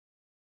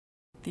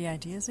The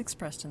ideas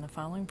expressed in the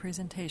following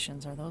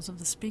presentations are those of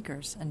the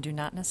speakers and do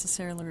not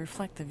necessarily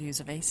reflect the views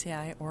of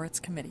ACI or its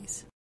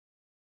committees.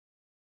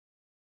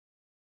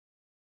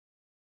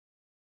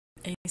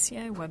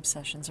 ACI web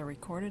sessions are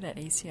recorded at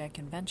ACI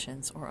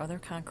conventions or other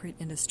concrete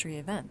industry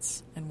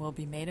events and will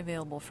be made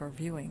available for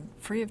viewing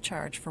free of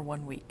charge for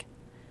 1 week.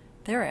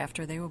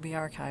 Thereafter, they will be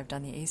archived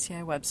on the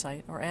ACI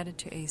website or added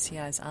to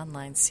ACI's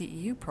online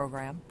CEU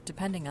program,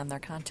 depending on their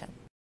content.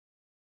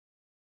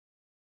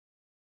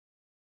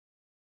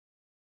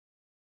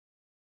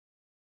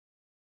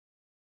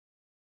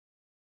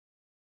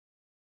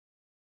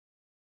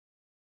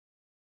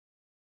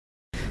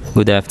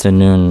 Good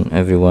afternoon,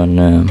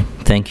 everyone.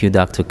 Thank you,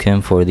 Dr.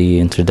 Kim, for the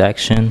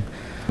introduction.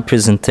 The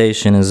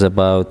presentation is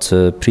about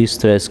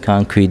pre-stressed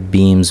concrete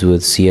beams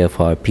with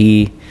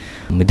CFRP.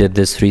 We did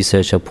this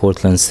research at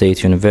Portland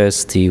State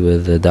University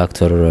with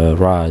Dr.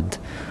 Rod.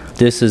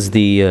 This is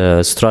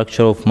the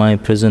structure of my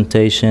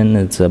presentation.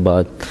 It's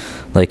about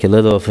like a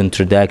little of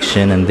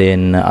introduction, and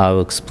then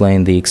I'll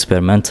explain the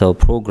experimental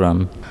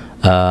program.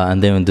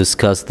 And then we'll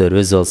discuss the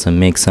results and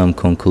make some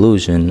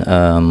conclusion.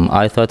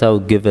 I thought I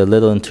would give a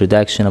little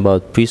introduction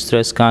about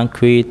pre-stressed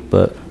concrete,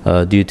 but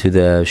due to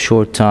the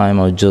short time,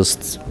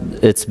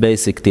 it's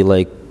basically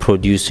like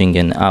producing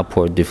an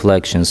upward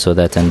deflection so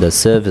that in the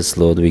service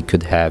load we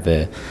could have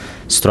a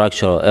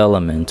structural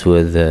element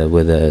with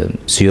a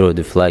zero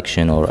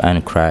deflection or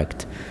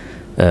uncracked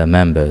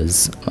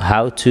members.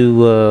 How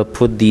to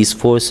put these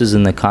forces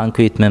in the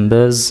concrete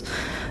members?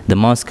 The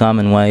most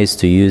common way is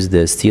to use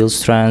the steel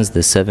strands,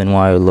 the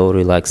 7-wire low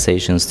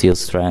relaxation steel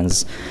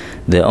strands.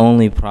 The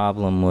only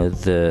problem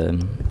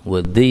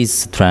with these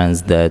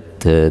strands that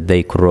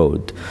they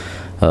corrode.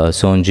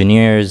 So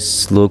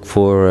engineers look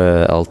for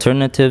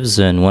alternatives,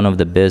 and one of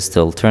the best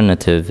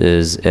alternative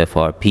is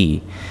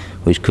FRP,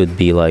 which could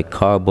be like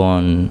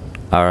carbon,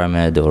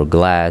 aramid, or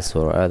glass,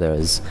 or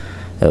others,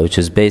 which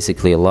is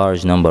basically a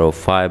large number of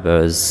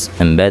fibers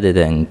embedded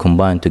and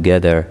combined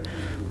together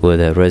with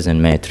a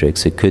resin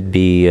matrix. It could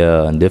be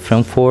in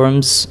different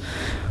forms,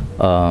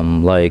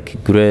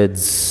 like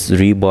grids,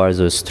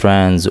 rebars, or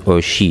strands,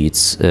 or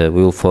sheets. We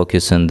will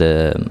focus on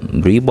the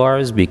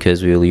rebars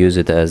because we will use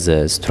it as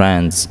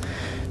strands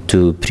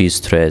to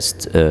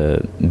pre-stressed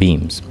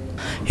beams.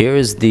 Here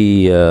is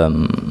the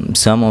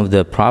some of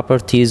the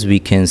properties. We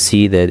can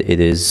see that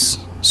it is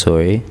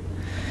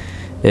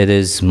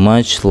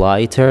much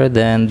lighter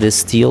than the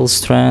steel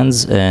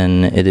strands,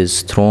 and it is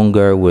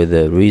stronger with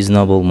a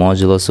reasonable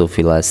modulus of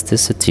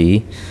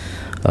elasticity.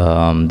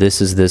 This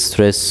is the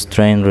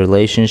stress-strain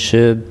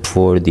relationship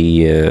for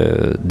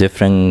the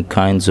different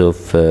kinds of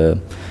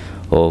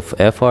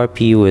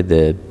FRP with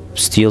the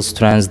steel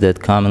strands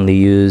that commonly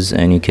use,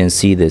 and you can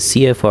see the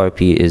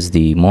CFRP is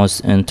the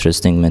most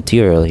interesting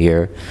material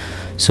here,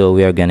 so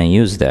we are going to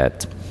use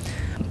that.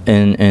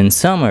 In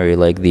summary,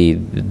 like the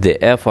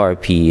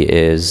FRP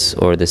is,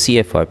 or the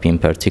CFRP in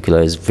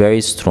particular, is very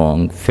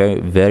strong,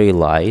 very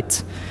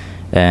light,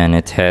 and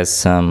it has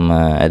some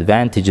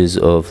advantages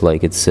of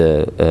like it's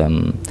a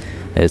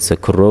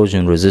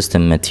corrosion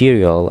resistant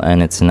material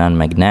and it's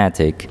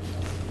non-magnetic.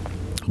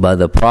 But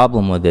the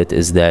problem with it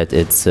is that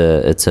it's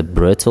a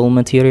brittle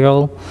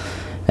material,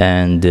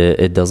 and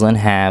it doesn't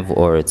have,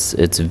 or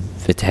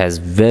it has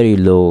very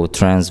low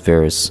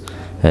transverse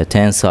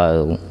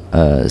tensile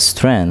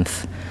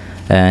strength,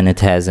 and it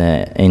has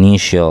an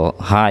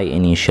high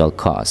initial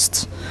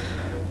cost.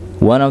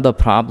 One of the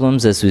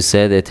problems, as we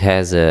said, it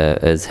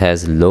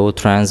has low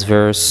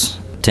transverse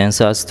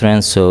tensile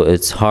strength, so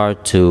it's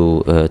hard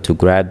to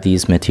grab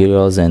these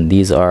materials, and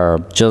these are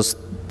just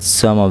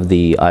some of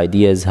the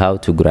ideas how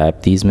to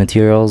grab these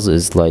materials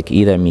is like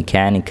either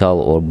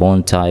mechanical or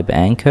bone type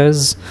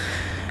anchors.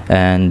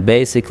 And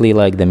basically,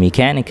 like the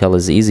mechanical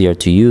is easier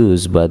to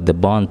use, but the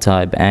bond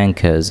type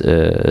anchors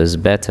is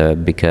better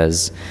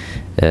because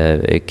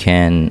it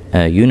can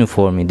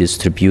uniformly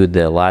distribute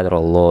the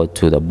lateral load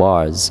to the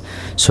bars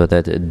so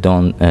that it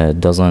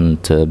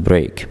doesn't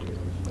break.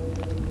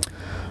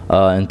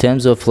 In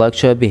terms of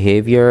flexural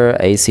behavior,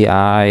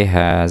 ACI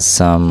has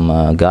some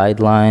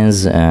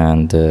guidelines,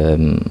 and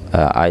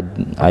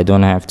I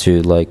don't have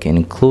to like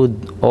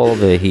include all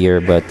of it here,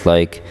 but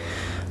like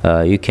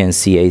you can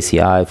see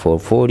ACI for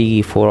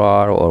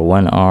 4R or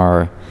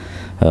 1R,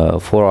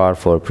 4R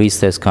for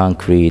pre-stressed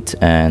concrete,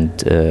 and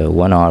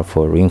 1R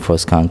for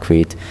reinforced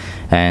concrete,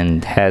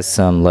 and has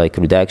some like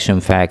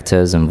reduction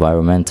factors,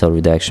 environmental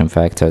reduction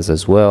factors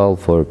as well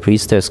for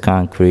pre-stressed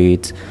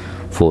concrete,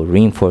 for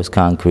reinforced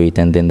concrete.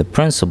 And then the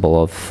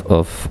principle of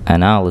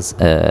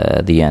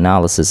the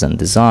analysis and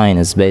design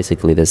is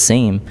basically the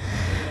same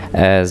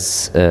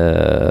as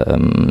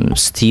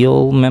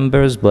steel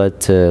members,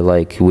 but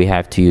like we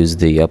have to use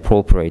the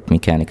appropriate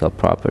mechanical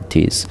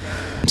properties.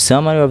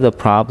 Summary of the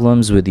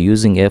problems with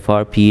using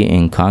FRP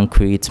in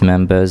concrete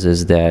members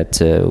is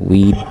that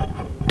we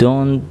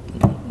don't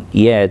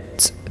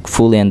yet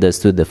fully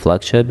understood the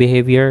flexural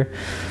behavior,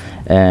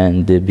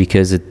 and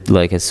because it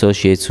like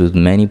associates with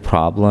many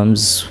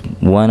problems.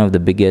 One of the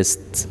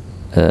biggest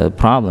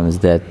problems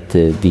that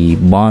the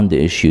bond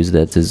issues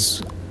that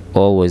is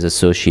always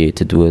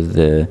associated with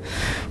the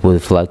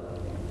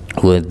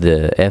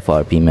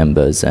FRP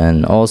members.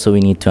 And also we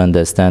need to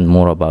understand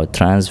more about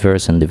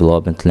transverse and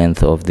development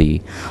length of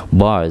the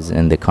bars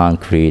in the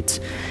concrete,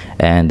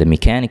 and the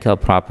mechanical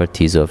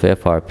properties of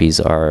FRPs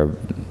are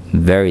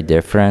very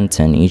different,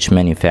 and each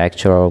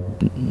manufacturer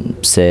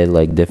say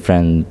like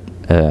different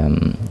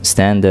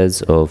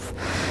standards of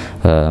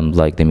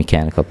like the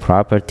mechanical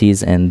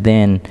properties. And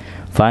then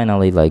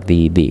finally, like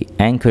the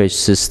anchorage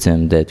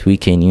system that we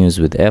can use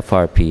with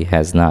FRP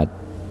has not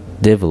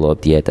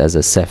developed yet as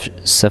a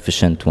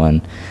sufficient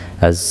one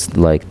as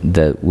like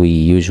that we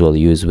usually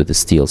use with the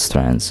steel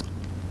strands.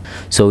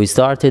 So we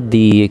started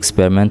the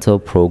experimental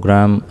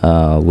program.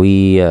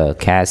 We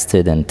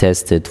casted and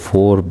tested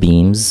 4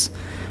 beams,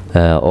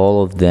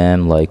 all of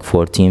them like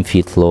 14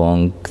 feet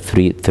long,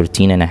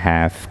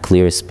 13.5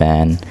 clear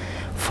span,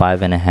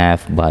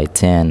 5.5 by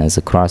 10 as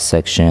a cross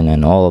section,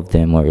 and all of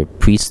them were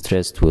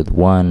pre-stressed with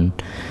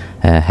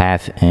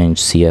 1/2 inch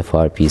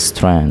CFRP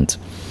strand.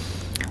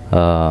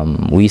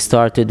 We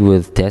started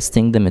with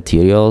testing the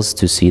materials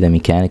to see the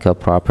mechanical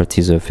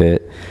properties of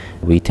it.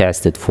 We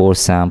tested 4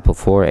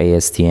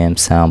 ASTM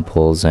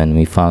samples, and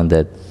we found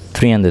that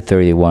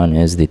 331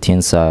 is the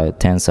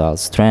tensile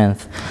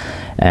strength,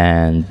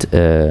 and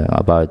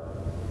about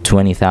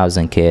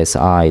 20,000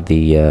 KSI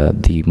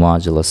the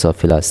modulus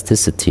of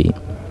elasticity.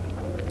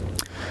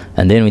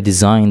 And then we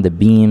designed the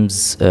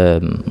beams,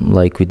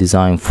 like we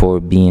designed 4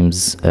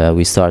 beams.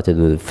 We started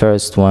with the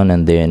first one,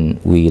 and then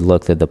we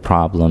looked at the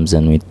problems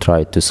and we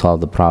tried to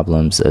solve the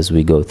problems as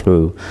we go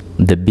through.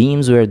 The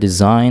beams were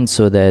designed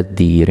so that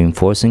the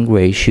reinforcing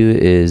ratio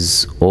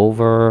is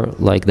over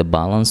like the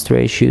balanced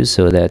ratio,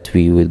 so that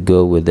we would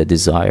go with the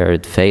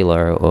desired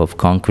failure of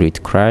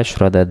concrete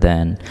crash rather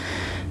than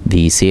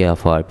the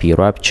CFRP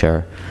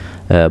rupture.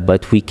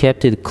 But we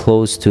kept it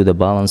close to the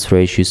balance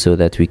ratio so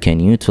that we can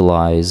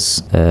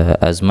utilize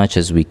as much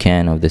as we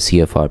can of the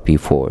CFRP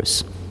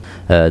force.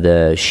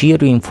 The shear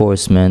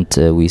reinforcement,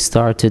 we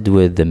started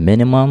with the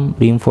minimum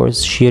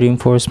shear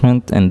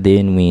reinforcement, and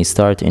then we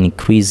start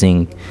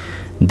increasing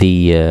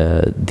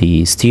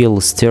the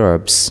steel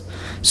stirrups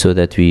so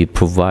that we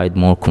provide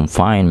more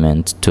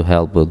confinement to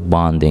help with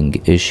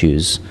bonding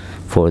issues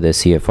for the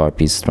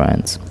CFRP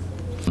strands.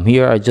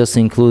 Here I just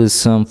included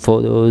some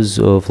photos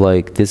of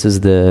like, this is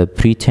the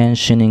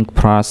pre-tensioning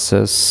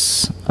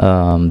process.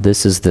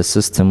 This is the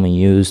system we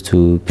use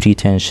to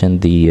pre-tension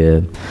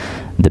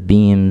the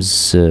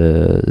beams,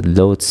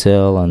 load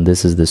cell, and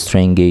this is the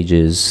strain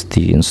gauges,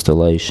 the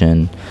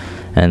installation,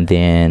 and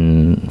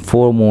then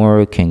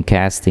formwork and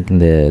casting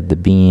the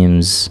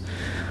beams.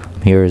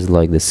 Here's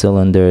like the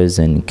cylinders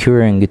and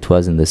curing. It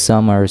was in the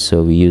summer,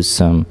 so we used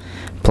some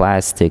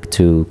plastic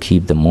to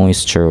keep the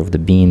moisture of the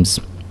beams.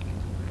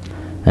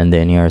 And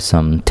then here are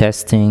some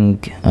testing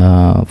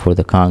for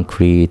the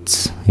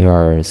concrete. Here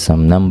are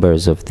some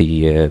numbers of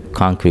the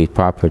concrete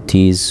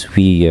properties.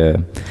 We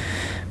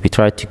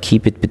tried to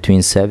keep it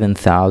between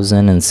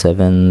 7,000 and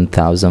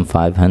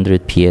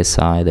 7,500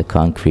 psi, the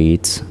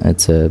concrete.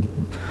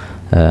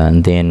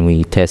 And then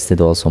we tested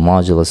also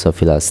modulus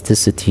of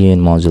elasticity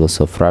and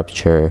modulus of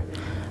rupture.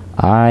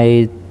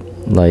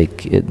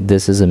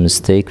 This is a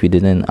mistake.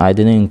 I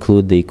didn't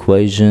include the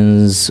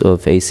equations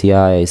of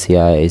ACI.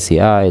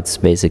 It's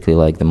basically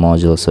like the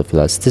modulus of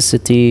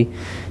elasticity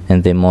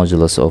and the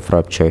modulus of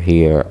rupture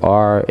here.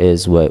 R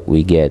is what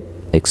we get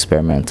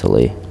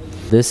experimentally.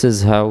 This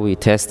is how we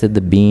tested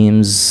the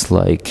beams.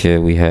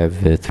 We have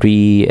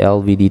 3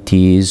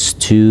 LVDTs,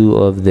 2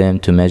 of them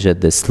to measure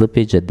the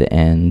slippage at the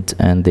end,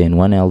 and then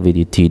 1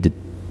 LVDT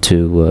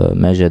to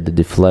measure the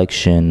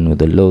deflection with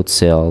the load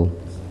cell,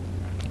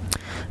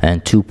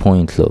 and 2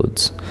 point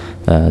loads.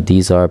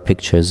 These are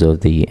pictures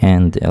of the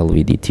end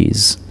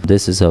LVDTs.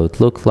 This is how it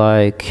looked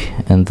like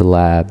in the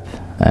lab,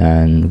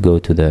 and go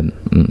to the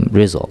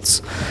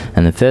results.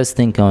 And the first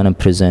thing I want to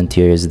present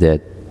here is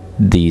that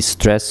the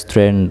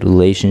stress-strain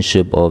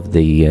relationship of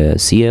the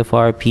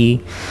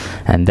CFRP,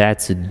 and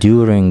that's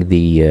during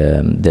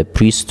the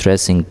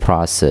pre-stressing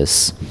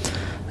process.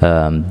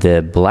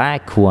 The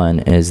black one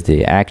is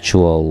the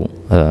actual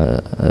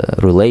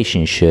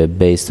relationship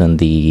based on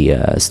the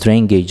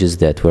strain gauges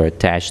that were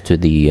attached to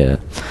the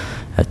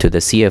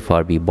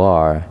CFRP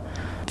bar.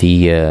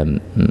 The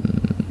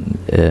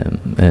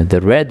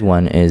red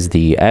one is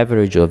the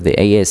average of the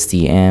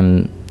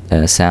ASTM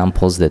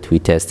samples that we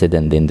tested,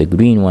 and then the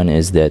green one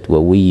is that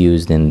what we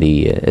used in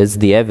it's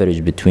the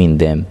average between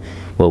them,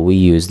 what we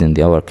used in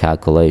our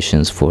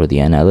calculations for the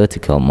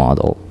analytical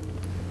model.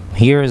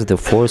 Here is the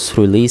force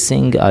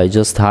releasing. I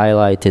just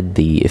highlighted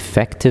the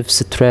effective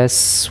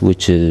stress,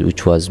 which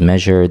was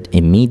measured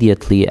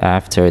immediately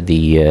after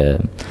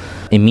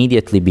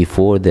immediately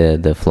before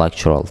the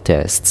flexural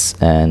tests.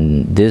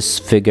 And this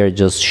figure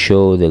just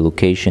shows the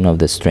location of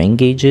the strain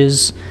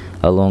gauges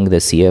along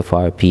the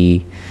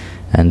CFRP,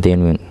 and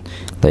then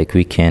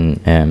we can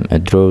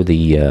draw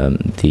the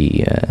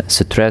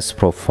stress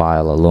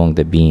profile along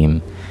the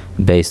beam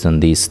based on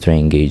these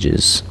strain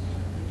gauges.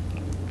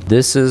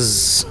 This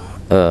is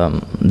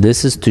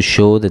this is to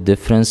show the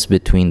difference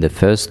between the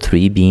first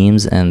 3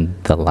 beams and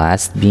the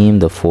last beam,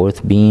 the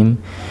 4th beam,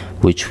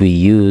 which we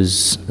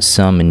use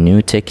some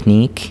new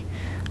technique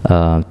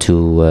so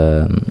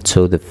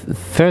the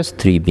first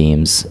 3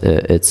 beams,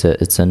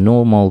 it's a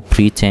normal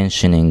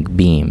pre-tensioning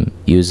beam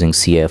using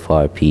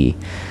CFRP.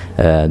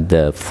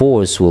 The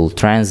force will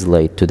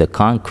translate to the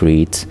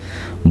concrete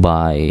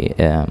by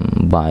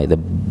the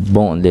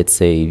bond, let's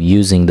say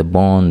using the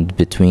bond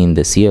between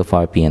the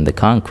CFRP and the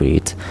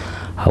concrete.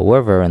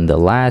 However, in the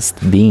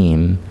last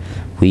beam,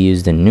 we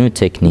used a new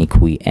technique.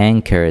 We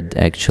anchored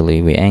the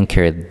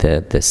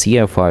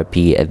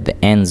CFRP at the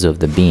ends of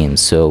the beam,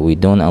 so we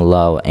don't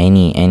allow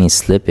any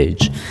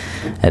slippage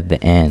at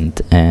the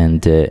end.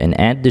 And in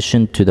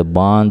addition to the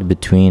bond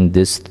between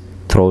this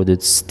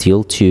throated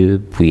steel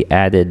tube, we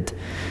added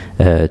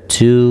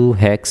 2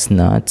 hex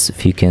nuts,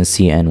 if you can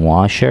see, and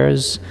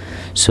washers,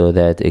 so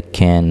that it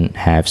can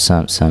have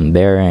some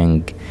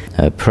bearing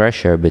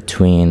pressure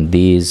between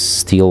these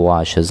steel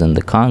washers and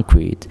the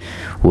concrete,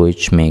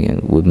 which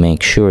would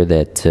make sure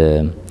that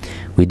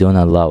we don't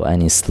allow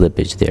any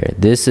slippage there.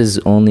 This is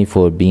only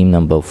for beam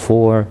number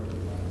 4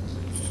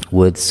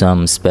 with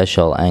some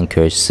special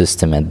anchorage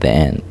system at the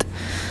end.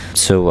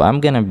 So I'm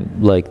gonna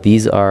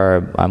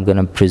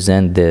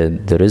present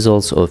the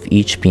results of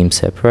each beam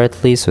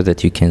separately so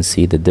that you can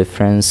see the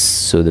difference.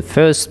 So the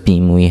first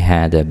beam, we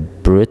had a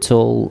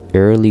brittle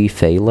early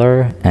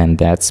failure, and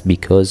that's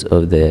because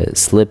of the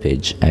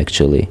slippage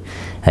actually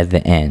at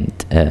the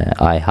end.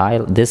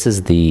 This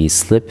is the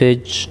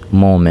slippage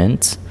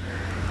moment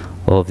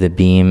of the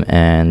beam,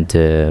 and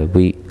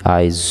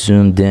I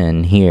zoomed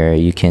in here.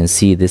 You can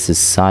see this is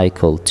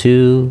cycle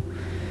 2.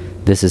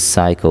 This is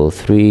cycle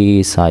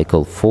 3,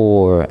 cycle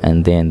 4,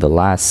 and then the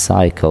last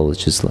cycle,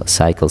 which is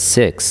cycle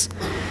 6.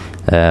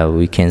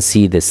 We can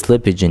see the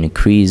slippage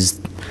increased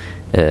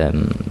a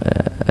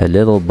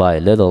little by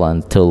little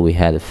until we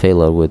had a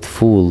failure with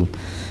full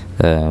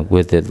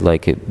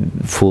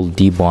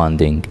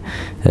debonding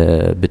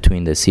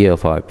between the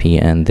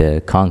CFRP and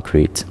the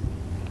concrete.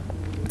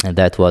 And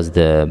that was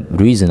the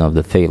reason of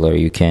the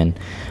failure.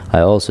 I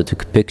also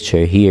took a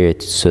picture here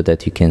so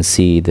that you can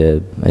see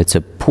it's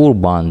a poor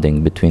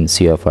bonding between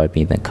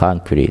CFRP and the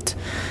concrete.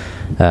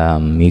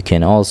 You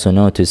can also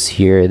notice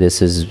here,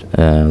 this is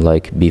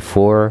like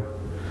before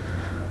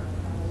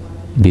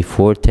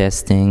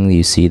testing.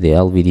 You see the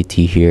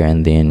LVDT here,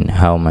 and then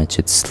how much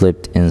it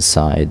slipped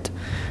inside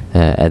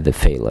at the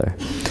failure.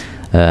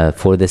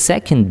 For the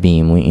second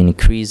beam, we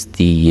increased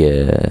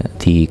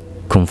the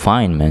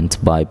confinement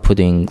by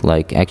putting,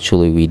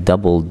 we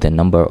doubled the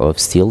number of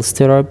steel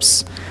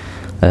stirrups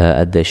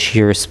at the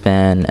shear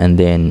span, and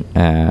then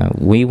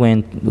we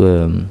went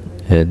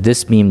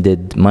this beam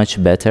did much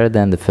better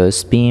than the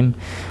first beam.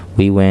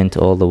 We went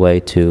all the way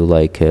to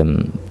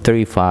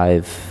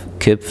 35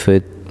 cube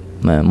foot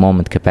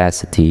moment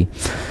capacity,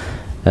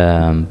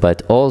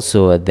 but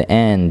also at the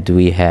end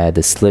we had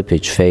a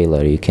slippage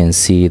failure. You can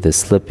see the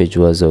slippage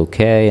was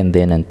okay, and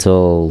then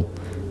until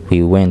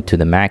we went to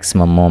the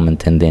maximum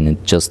moment, and then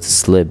it just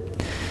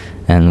slipped,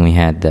 and we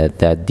had that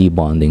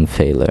debonding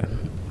failure.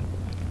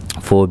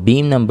 For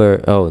beam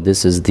number,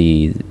 this is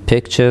the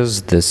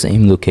pictures, the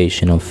same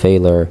location of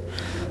failure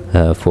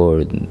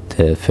for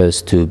the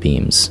first 2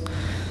 beams.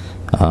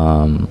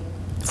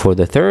 For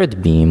the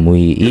third beam, we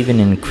even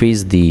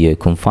increased the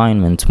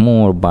confinement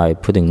more by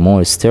putting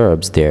more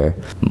stirrups there.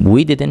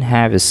 We didn't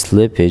have a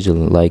slippage,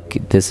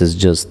 this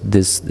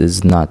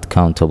is not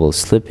countable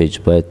slippage,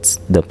 but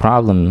the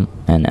problem,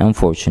 and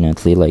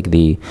unfortunately,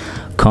 the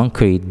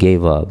concrete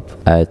gave up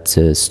at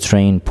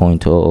strain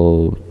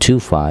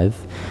 0.0025,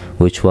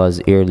 which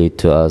was early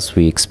to us.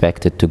 We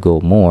expected to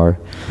go more,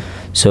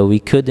 so we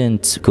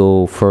couldn't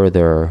go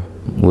further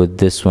with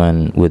this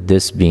one. With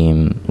this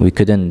beam, we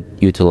couldn't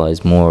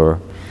utilize more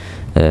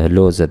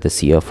loads at the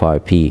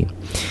CFRP.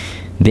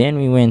 Then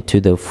we went to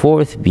the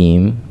 4th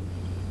beam.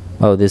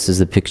 This is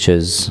the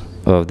pictures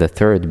of the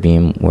 3rd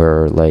beam,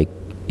 where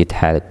it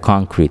had a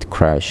concrete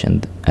crash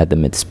at the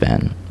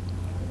midspan.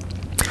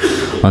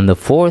 On the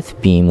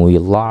 4th beam, we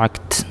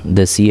locked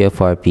the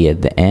CFRP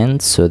at the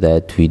end so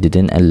that we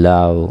didn't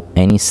allow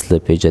any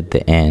slippage at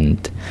the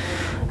end,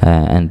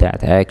 and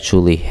that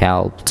actually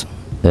helped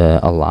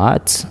a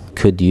lot.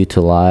 Could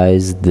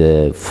utilize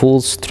the full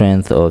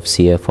strength of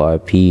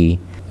CFRP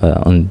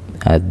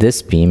at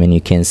this beam, and you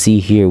can see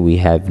here we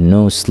have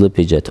no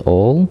slippage at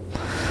all,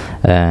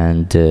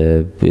 and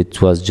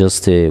it was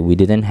just we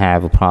didn't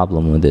have a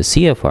problem with the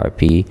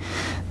CFRP.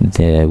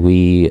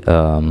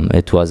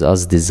 It was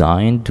as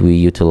designed. We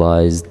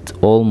utilized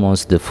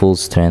almost the full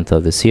strength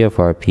of the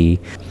CFRP,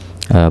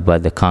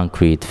 but the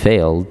concrete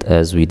failed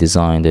as we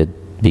designed it,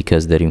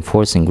 because the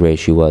reinforcing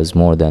ratio was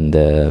more than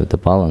the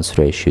balance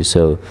ratio.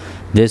 So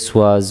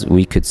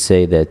we could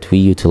say that we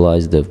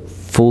utilized the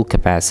full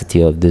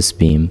capacity of this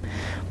beam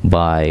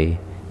by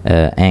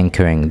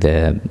anchoring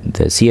the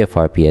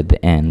CFRP at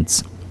the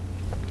ends.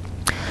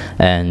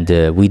 And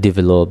we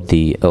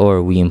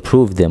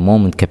improved the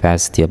moment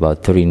capacity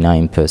about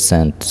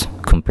 39%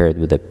 compared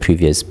with the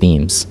previous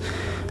beams.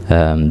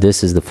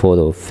 This is the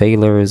photo of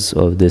failures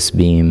of this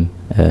beam.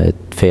 It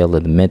failed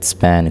at the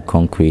mid-span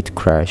concrete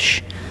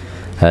crash.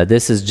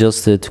 This is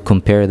just to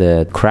compare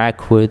the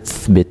crack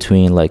width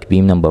between like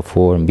beam number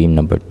 4 and beam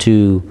number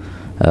 2.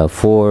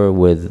 4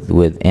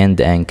 with end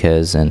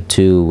anchors and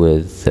 2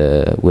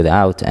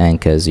 without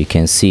anchors. You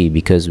can see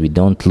because we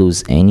don't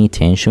lose any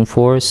tension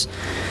force,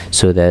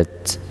 so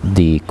that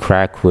the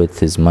crack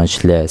width is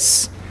much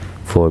less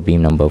for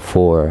beam number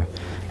 4.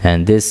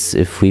 And this,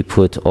 if we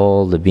put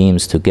all the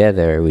beams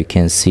together, we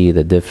can see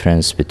the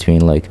difference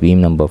between like beam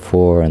number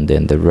 4 and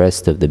then the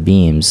rest of the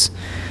beams.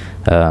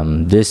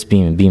 This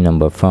beam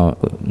number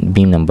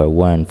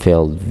 1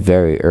 failed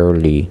very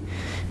early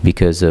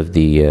because of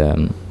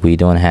the we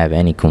don't have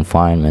any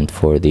confinement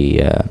for the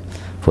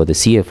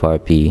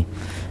CFRP,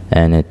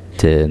 and it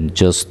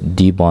just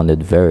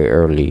debonded very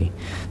early.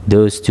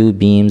 Those two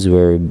beams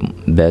were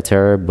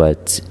better,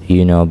 but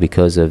you know,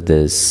 because of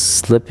the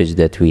slippage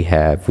that we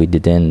have, we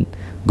didn't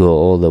go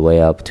all the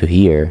way up to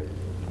here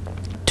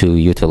to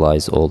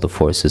utilize all the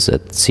forces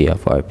at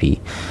CFRP.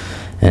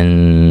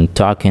 And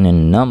talking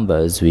in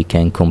numbers, we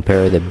can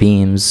compare the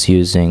beams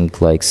using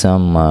like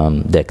some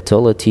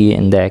ductility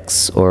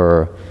index,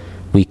 or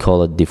we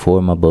call it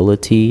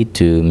deformability,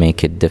 to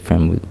make it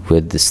different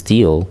with the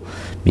steel,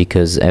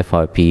 because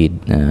FRPs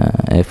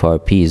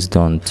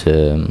don't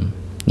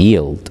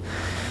yield.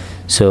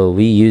 So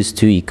we use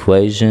two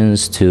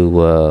equations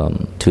to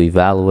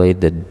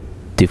evaluate the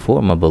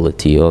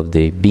deformability of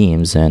the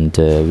beams, and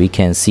we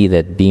can see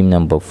that beam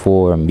number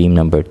 4 and beam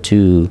number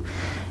 2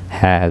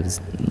 have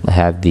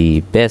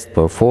the best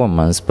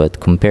performance. But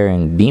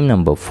comparing beam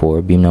number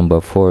 4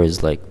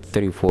 is like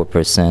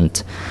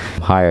 34%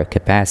 higher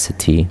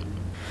capacity.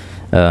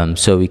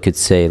 So we could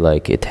say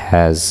like it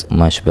has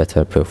much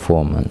better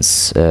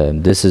performance.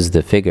 This is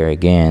the figure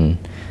again,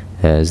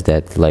 is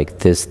that like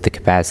the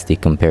capacity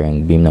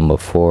comparing beam number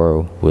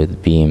 4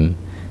 with beam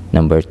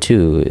number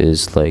 2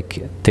 is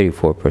like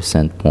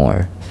 34%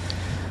 more.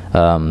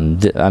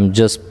 I'm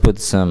just put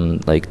some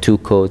like 2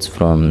 quotes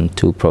from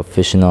 2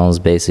 professionals,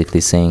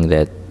 basically saying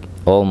that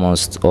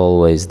almost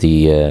always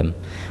the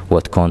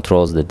what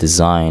controls the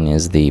design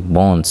is the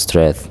bond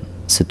strength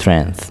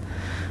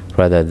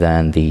rather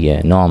than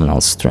the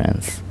nominal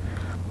strength.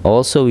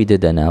 Also, we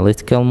did an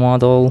analytical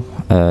model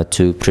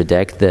to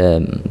predict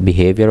the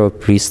behavior of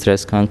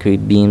pre-stressed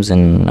concrete beams,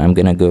 and I'm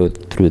gonna go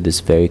through this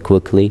very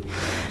quickly.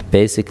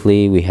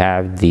 Basically, we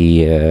have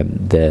the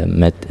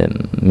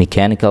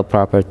mechanical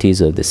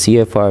properties of the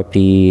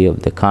CFRP,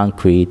 of the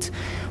concrete.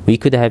 We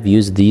could have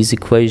used these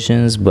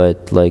equations,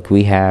 but like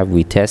we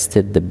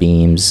tested the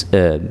beams,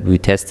 we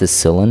tested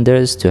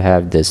cylinders to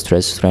have the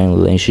stress-strain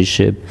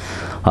relationship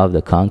of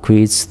the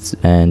concretes,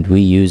 and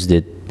we used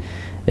it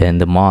in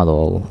the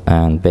model.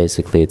 And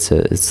basically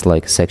it's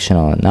like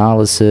sectional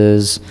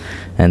analysis,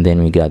 and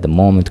then we got the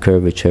moment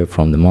curvature.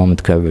 From the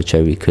moment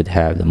curvature we could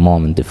have the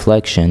moment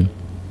deflection,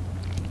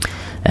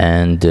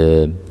 and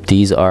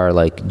these are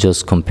like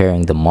just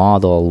comparing the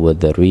model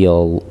with the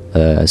real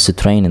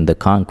strain in the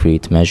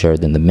concrete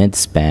measured in the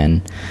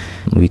mid-span.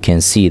 We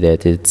can see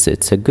that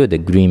it's a good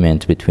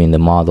agreement between the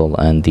model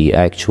and the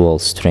actual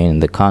strain in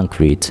the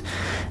concrete.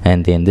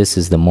 And then this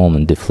is the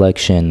moment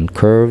deflection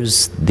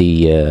curves.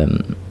 The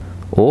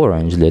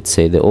orange, let's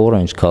say the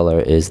orange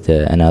color is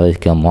the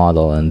analytical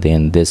model, and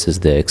then this is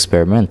the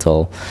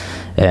experimental.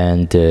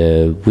 And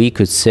we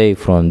could say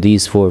from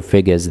these 4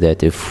 figures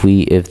that if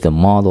the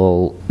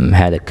model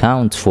had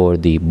account for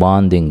the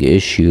bonding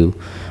issue,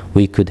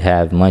 we could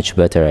have much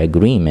better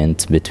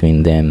agreement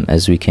between them.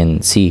 As we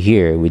can see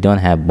here, we don't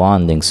have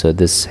bonding, so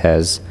this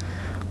has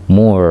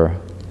more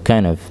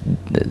kind of,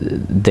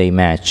 they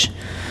match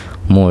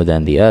more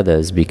than the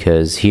others,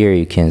 because here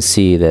you can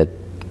see that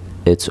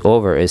it's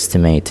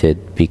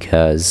overestimated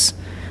because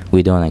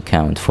we don't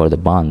account for the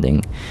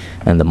bonding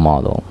in the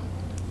model.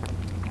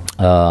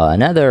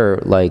 Another,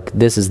 like,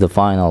 this is the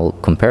final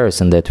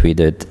comparison that we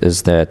did,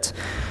 is that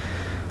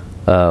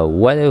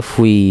what if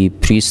we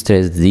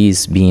pre-stressed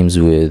these beams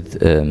with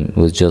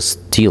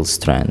just steel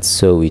strands?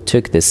 So we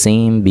took the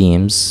same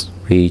beams,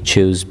 we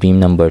chose beam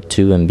number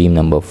 2 and beam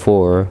number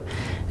 4,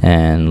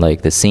 and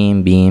like the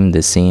same beam,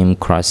 the same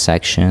cross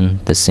section,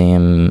 the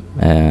same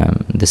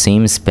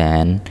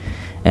span,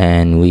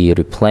 and we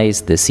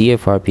replaced the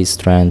CFRP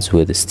strands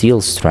with the steel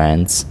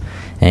strands,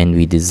 and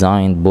we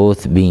designed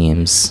both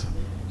beams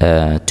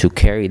to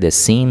carry the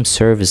same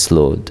service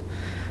load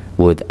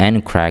with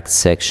uncracked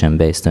section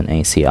based on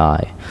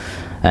ACI.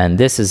 And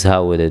this is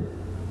how it would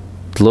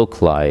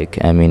look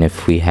like. I mean,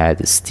 if we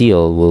had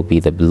steel, will be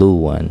the blue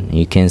one.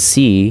 You can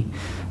see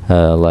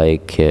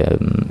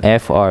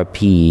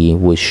FRP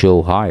will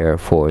show higher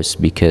force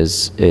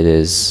because it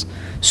is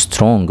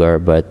stronger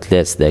but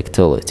less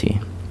ductility.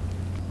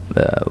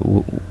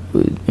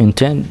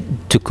 Intend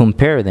to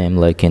compare them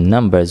like in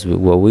numbers.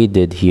 What we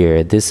did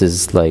here, this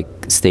is like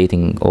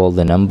stating all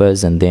the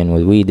numbers, and then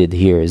what we did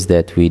here is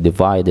that we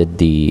divided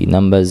the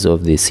numbers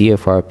of the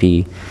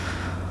CFRP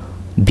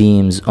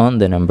beams on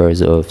the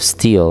numbers of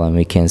steel, and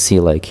we can see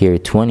like here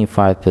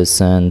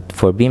 25%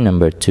 for beam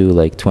number 2,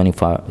 like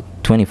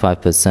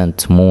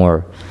 25%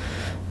 more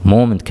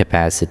moment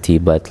capacity,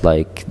 but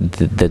like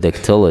the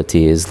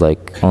ductility is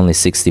like only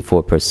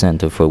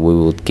 64% of what we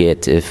would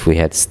get if we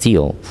had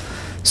steel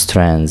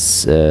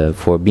strands.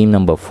 For beam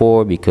number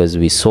 4, because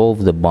we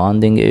solved the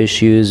bonding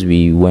issues,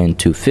 we went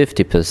to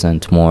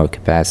 50% more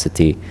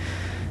capacity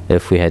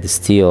if we had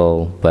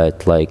steel,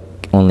 but like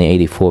only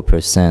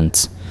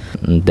 84%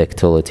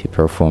 ductility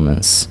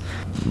performance.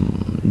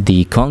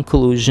 The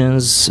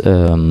conclusions,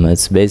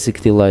 it's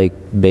basically like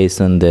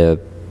based on the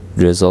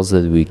results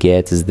that we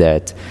get, is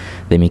that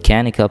the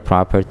mechanical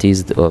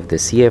properties of the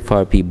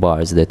CFRP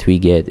bars that we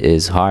get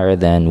is higher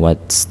than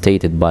what's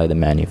stated by the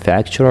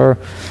manufacturer.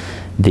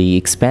 The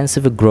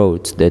expensive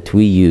growth that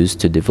we used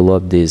to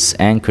develop this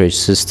anchorage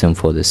system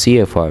for the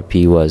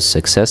CFRP was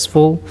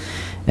successful,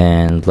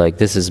 and like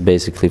this is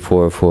basically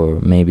for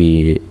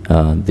maybe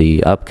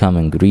the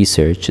upcoming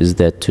research, is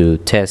that to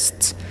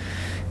test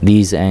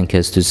these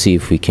anchors to see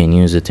if we can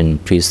use it in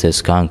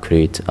prestressed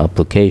concrete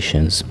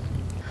applications.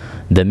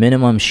 The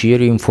minimum shear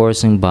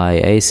reinforcing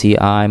by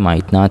ACI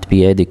might not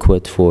be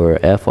adequate for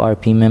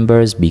FRP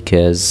members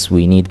because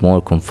we need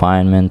more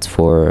confinement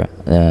for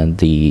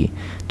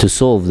to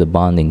solve the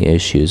bonding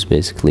issues.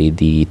 Basically,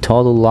 the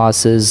total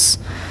losses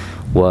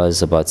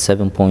was about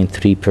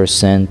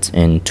 7.3%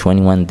 in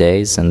 21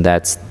 days, and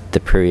that's the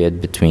period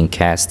between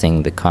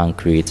casting the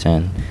concrete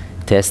and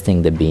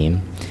testing the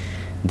beam.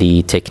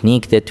 The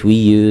technique that we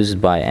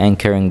used by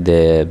anchoring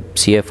the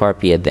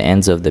CFRP at the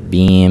ends of the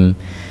beam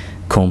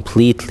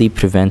completely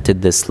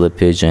prevented the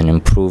slippage and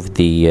improved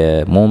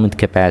the moment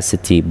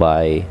capacity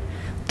by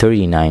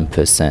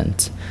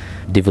 39%.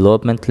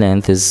 Development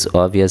length is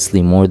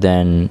obviously more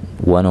than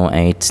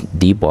 108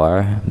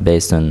 D-bar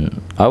based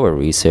on our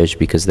research,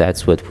 because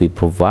that's what we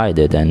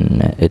provided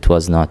and it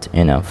was not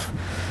enough.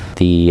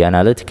 The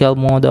analytical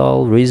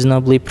model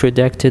reasonably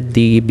predicted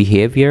the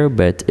behavior,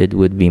 but it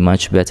would be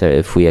much better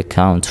if we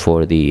account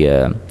for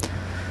the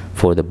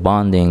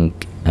bonding,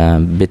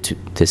 the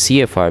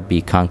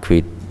CFRP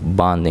concrete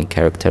bonding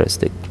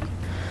characteristic.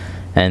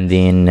 And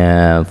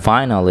then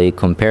finally,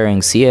 comparing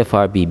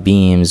CFRP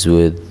beams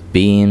with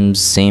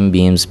same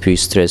beams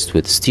pre-stressed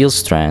with steel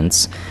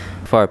strands,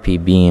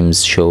 CFRP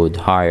beams showed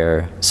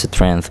higher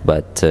strength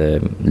but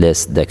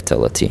less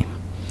ductility.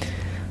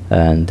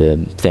 And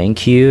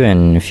thank you,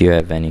 and if you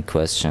have any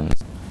questions.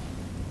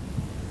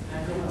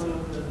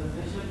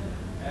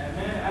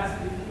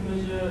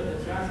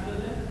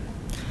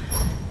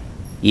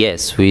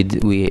 Yes, we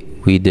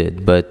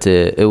did, but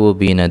it will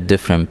be in a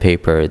different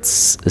paper.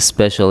 It's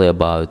especially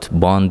about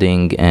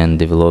bonding and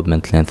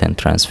development length and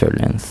transfer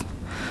length.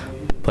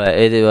 But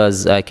it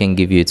was, I can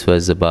give you, it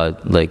was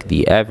about like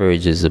the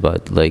average is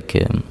about like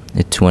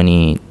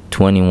 20,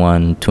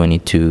 21,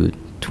 22,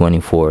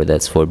 24.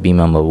 That's for beam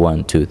number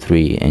 1, 2,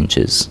 3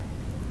 inches.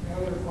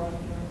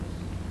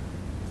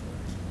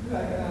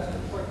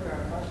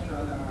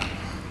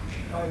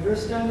 My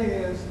understanding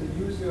is the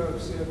use of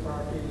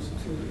CFRP is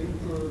to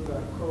improve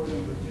the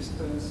corrosion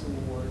resistance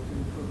or to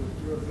improve the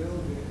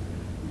durability.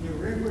 Your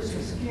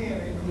reinforcement scheme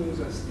includes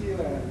a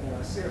steel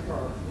and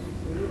CFRP.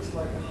 It looks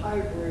like a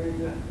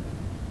hybrid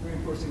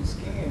reinforcing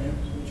scheme.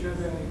 Would you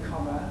have any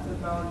comment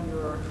about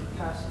your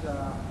past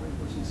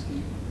reinforcing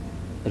scheme?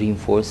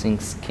 Reinforcing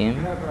scheme?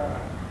 You have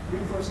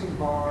reinforcing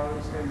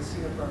bars and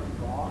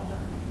CFRP bond.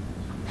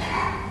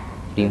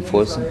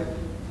 Reinforcing?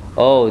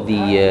 Oh,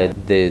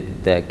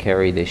 that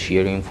carry the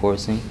shear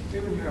reinforcing?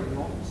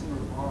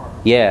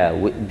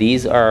 Yeah,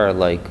 these are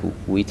like,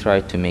 we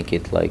try to make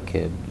it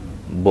like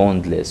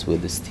bondless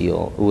with the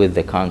steel, with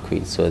the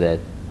concrete, so that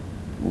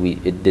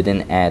it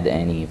didn't add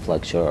any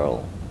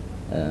flexural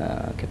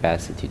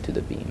capacity to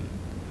the beam.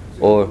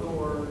 Or,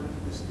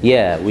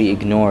 yeah, we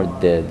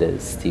ignored the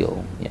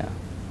steel, yeah.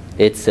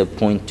 It's a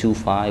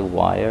 0.25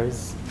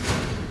 wires,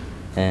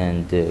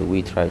 and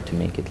we try to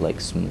make it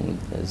like smooth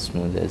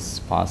as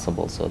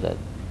possible so that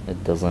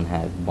it doesn't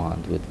have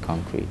bond with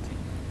concrete.